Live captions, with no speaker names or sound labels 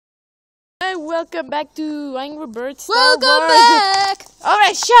welcome back to Angry Birds Star Welcome Wars. back!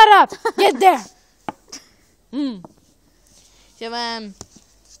 Alright, shut up! Get there! So,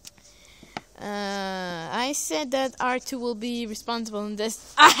 I said that R2 will be responsible in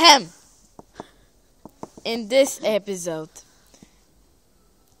this. In this episode.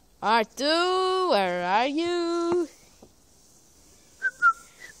 R2, where are you?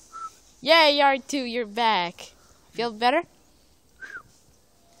 Yay, R2, you're back. Feel better?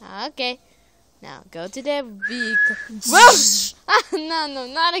 Okay. Now go to the vehicle. Whoa! No,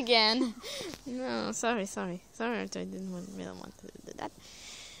 not again. No, sorry. Sorry, R2, I didn't really want to do that.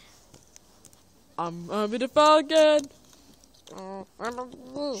 I'm having the Falcon. Should I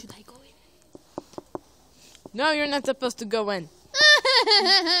go in? No, you're not supposed to go in.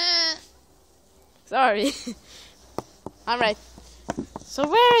 Sorry. Alright. So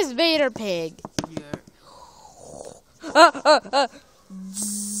where is Vader Pig? Here.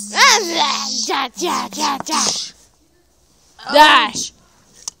 Dash!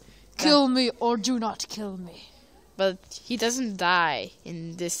 Kill me or do not kill me. But he doesn't die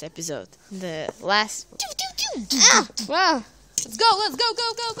in this episode. The last. Well, Let's go.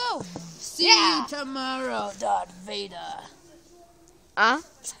 See you tomorrow, Darth Vader.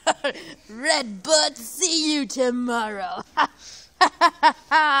 Red Butt, see you tomorrow.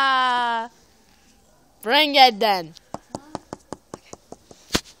 Bring it then.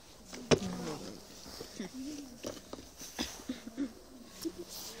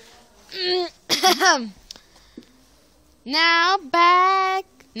 Now back.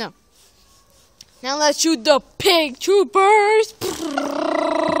 No. Now let's shoot the pig troopers. That's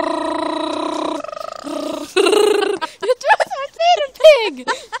my favorite pig.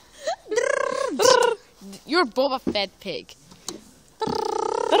 You're Boba Fett pig.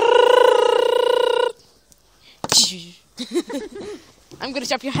 I'm gonna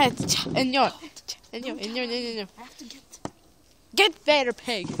chop your head and your. I have to Get Vader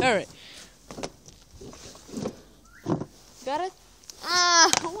Pig. Alright. Got it?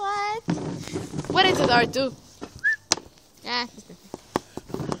 What? What is it, R2?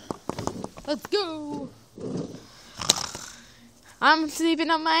 Let's go. I'm sleeping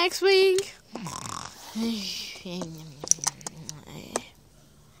on my X-Wing.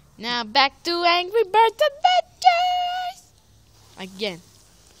 Now back to Angry Birds Adventures! Again.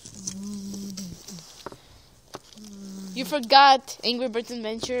 You forgot Angry Birds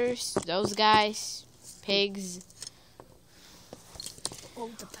Adventures? Those guys? Pigs? Oh,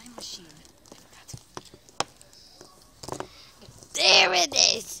 the time machine. There it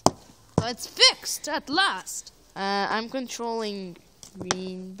is! So it's fixed at last. I'm controlling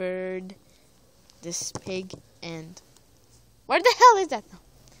Green Bird, this pig, and... Where the hell is that now?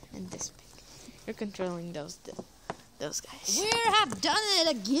 And this pig. You're controlling those guys. We have done it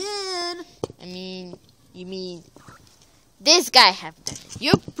again. You mean... This guy have done it.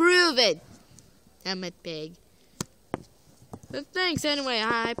 You prove it! Helmet Pig. But thanks anyway,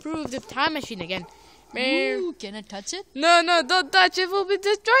 I proved the time machine again. Ooh, can I touch it? No, don't touch it, we'll be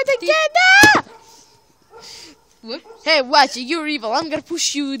destroyed again! Whoop. Hey, watch it, you're evil, I'm gonna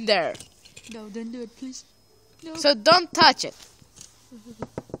push you in there. No, don't do it, please. No. So don't touch it.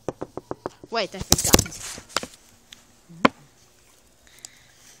 Wait, I forgot.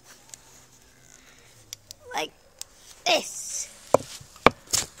 Like this.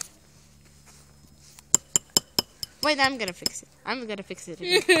 Wait, I'm gonna fix it. I'm gonna fix it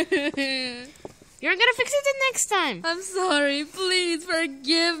again. You're gonna fix it the next time. I'm sorry. Please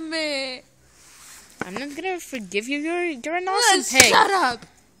forgive me. I'm not gonna forgive you. You're an awesome pig. Shut up.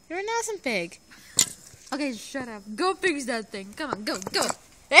 You're an awesome pig. Okay, shut up. Go fix that thing. Come on, go.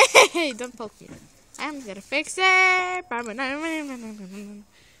 Hey, don't poke me. I'm gonna fix it.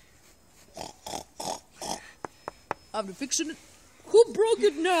 I'm fixing it. Who broke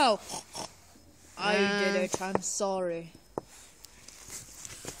it now? I did it. I'm sorry.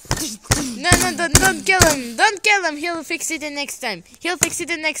 No, don't kill him. Don't kill him. He'll fix it the next time. He'll fix it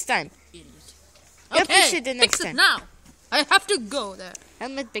the next time. Idiot. He'll Okay, fix it the next fix time. it now. I have to go there.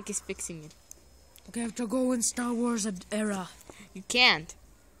 Helmet Pig is fixing it. Okay, I have to go in Star Wars era. You can't.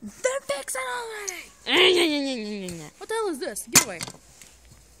 They're fixing already. What the hell is this? Get away.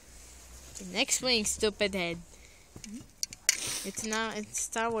 The next wing, stupid head. It's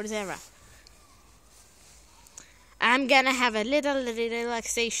Star Wars era. I'm gonna have a little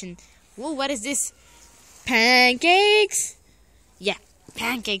relaxation. Whoa, what is this? Pancakes? Yeah,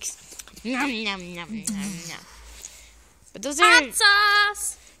 pancakes. Nom, nom, nom, nom, nom. But those are... Hot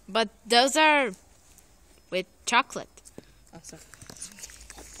sauce! But those are with chocolate. Oh, sorry.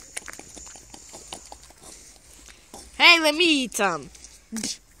 Hey, let me eat some.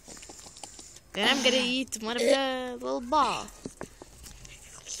 Then I'm gonna eat one of the little balls.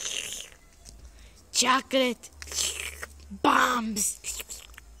 Chocolate bombs.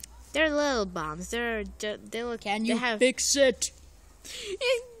 They're little bombs. They look. Can they you have, fix it?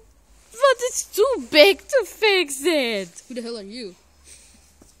 But it's too big to fix it. Who the hell are you?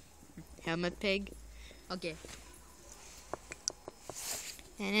 Helmet Pig. Okay.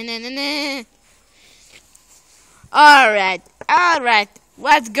 Alright.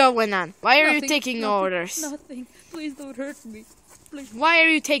 What's going on? Why are you Nothing, taking nothing, orders? Nothing. Please don't hurt me. Please. Why are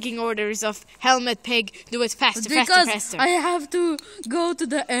you taking orders of Helmet Pig? Do it faster, Because faster. I have to go to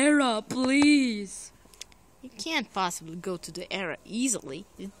the era, please. You can't possibly go to the era easily.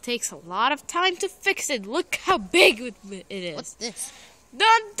 It takes a lot of time to fix it. Look how big it is. What's this?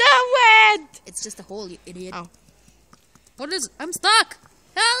 Don't do it! It's just a hole, you idiot. Oh. What is? I'm stuck.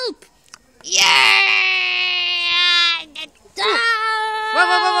 Help! Yeah!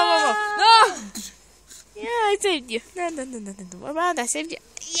 Whoa. No! Yeah, I saved you. No. What about I saved you?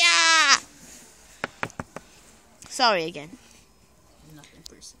 Yeah! Sorry again. Nothing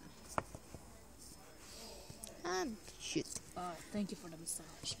personal. Shit. Oh, thank you for the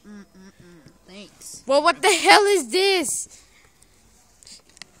massage. Thanks. Well, what the hell is this?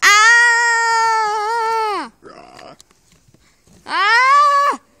 Ah!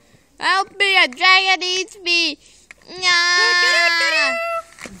 Ah! Help me, a dragon eats me! Ah!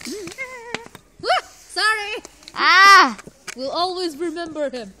 Sorry. Ah! We'll always remember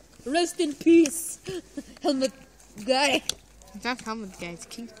him. Rest in peace, helmet guy. It's not Helmet Guy, it's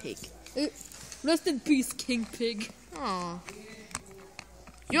King Pig. Rest in peace, King Pig. Oh.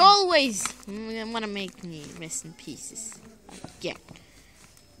 You always want to make me rest in pieces. Yeah.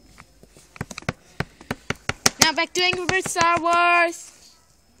 Now back to Angry Birds Star Wars.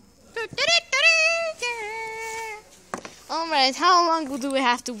 Alright, how long do we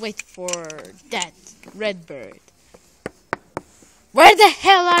have to wait for that red bird? Where the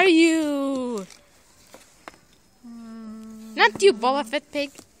hell are you? Not you, Boba Fett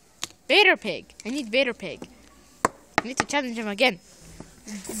Pig. Vader Pig. I need Vader Pig. I need to challenge him again.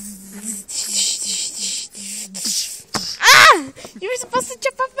 Ah! You were supposed to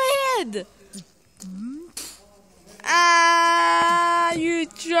chop off my head. Ah! You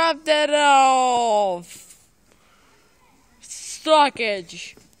chopped it off.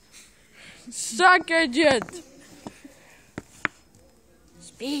 Stockage. Stockage it.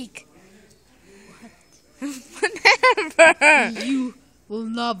 Speak. Whatever. You will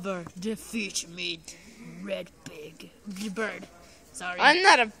never defeat me, red pig. Bird. Sorry. I'm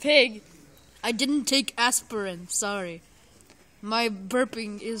not a pig. I didn't take aspirin. Sorry. My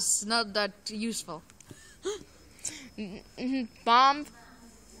burping is not that useful. Bomb.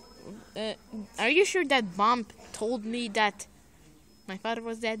 Are you sure that Bomb told me that my father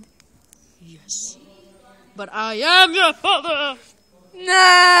was dead? Yes. But I am your father. No!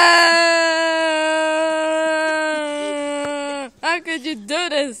 How could you do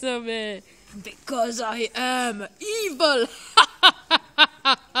this to me? Because I am evil.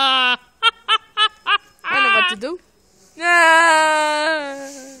 I know what to do. No!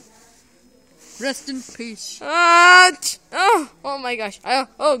 Rest in peace. Oh my gosh.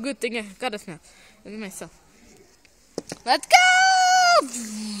 Oh, good thing I got it now. Look at myself. Let's go!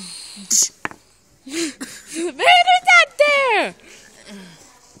 Vader's not there!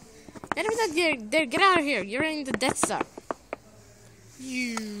 Vader's not there. Get out of here. You're in the Death Star.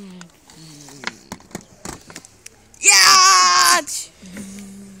 Yeah!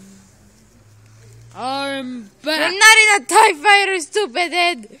 I'm back. You're not in a TIE fighter, stupid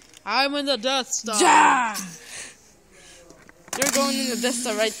head! I'm in the Death Star. Ja! You're going in the Death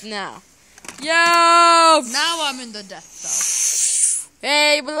Star right now. Yo! Now I'm in the Death Star.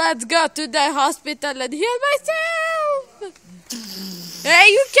 Hey, but let's go to the hospital and heal myself! Hey,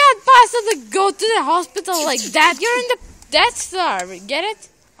 you can't possibly go to the hospital like that. You're in the Death Star. Get it?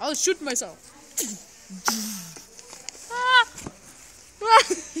 I'll shoot myself.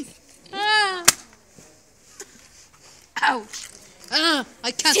 Ah. Ouch. I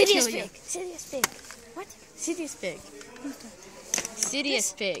can't Sidious kill you. Pig. Sidious Pig. What? Sidious Pig.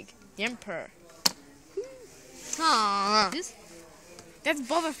 Sidious Pig. The Emperor. Aww. This? That's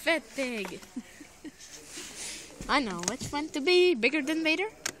Boba Fett Pig. I know which one to be. Bigger than Vader?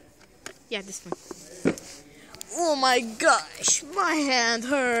 Yeah, this one. Oh my gosh, my hand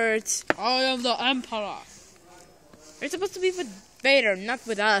hurts. I am the Emperor. You're supposed to be with Vader, not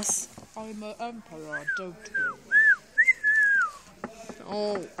with us. I'm an Emperor, don't you?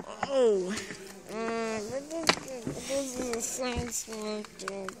 Oh. Oh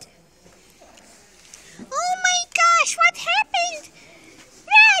my gosh, what happened?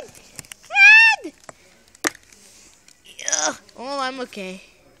 Red! I'm okay.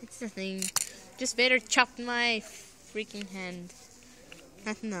 It's nothing. Just Vader chopped my freaking hand.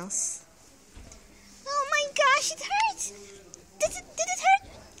 Nothing else. Oh my gosh, it hurts! Did it hurt?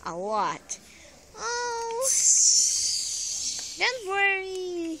 A lot. Oh, don't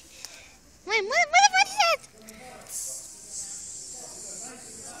worry. Wait, what is that?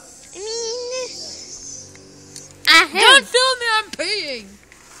 I mean, Don't film me, I'm peeing!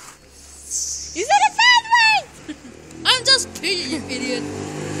 You said a bad word! I'm just peeing, you idiot!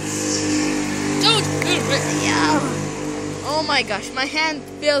 Don't film me! Yo. Oh my gosh, my hand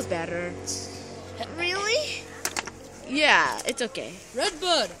feels better. Really? Yeah, it's okay.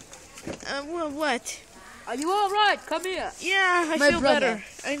 Redbird! What? Are you alright? Come here. Yeah, I My feel brother.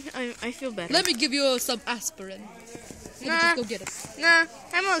 better. I feel better. Let me give you some aspirin. Let me just go get it. Nah,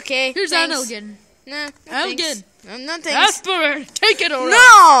 I'm okay. Here's thanks. an Elgin. Nah, no Elgin. thanks. No thanks. Aspirin! Take it already!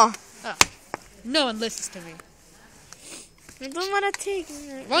 No! No one listens to me. I don't want to take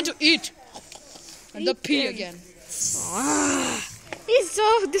it. Want to eat? And the Eat pee them. again. He's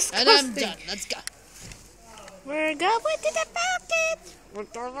so disgusting. And I'm done. Let's go. We're going to the pocket. We're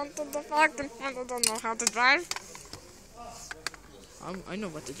going to the pocket. I don't know how to drive. I know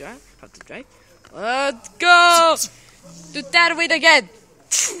what to drive. How to drive. Let's go. Do that way again.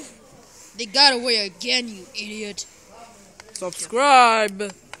 They got away again, you idiot.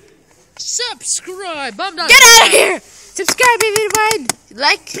 Subscribe. Subscribe. I'm not. Get out of here. Subscribe, everyone.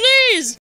 Like. Please.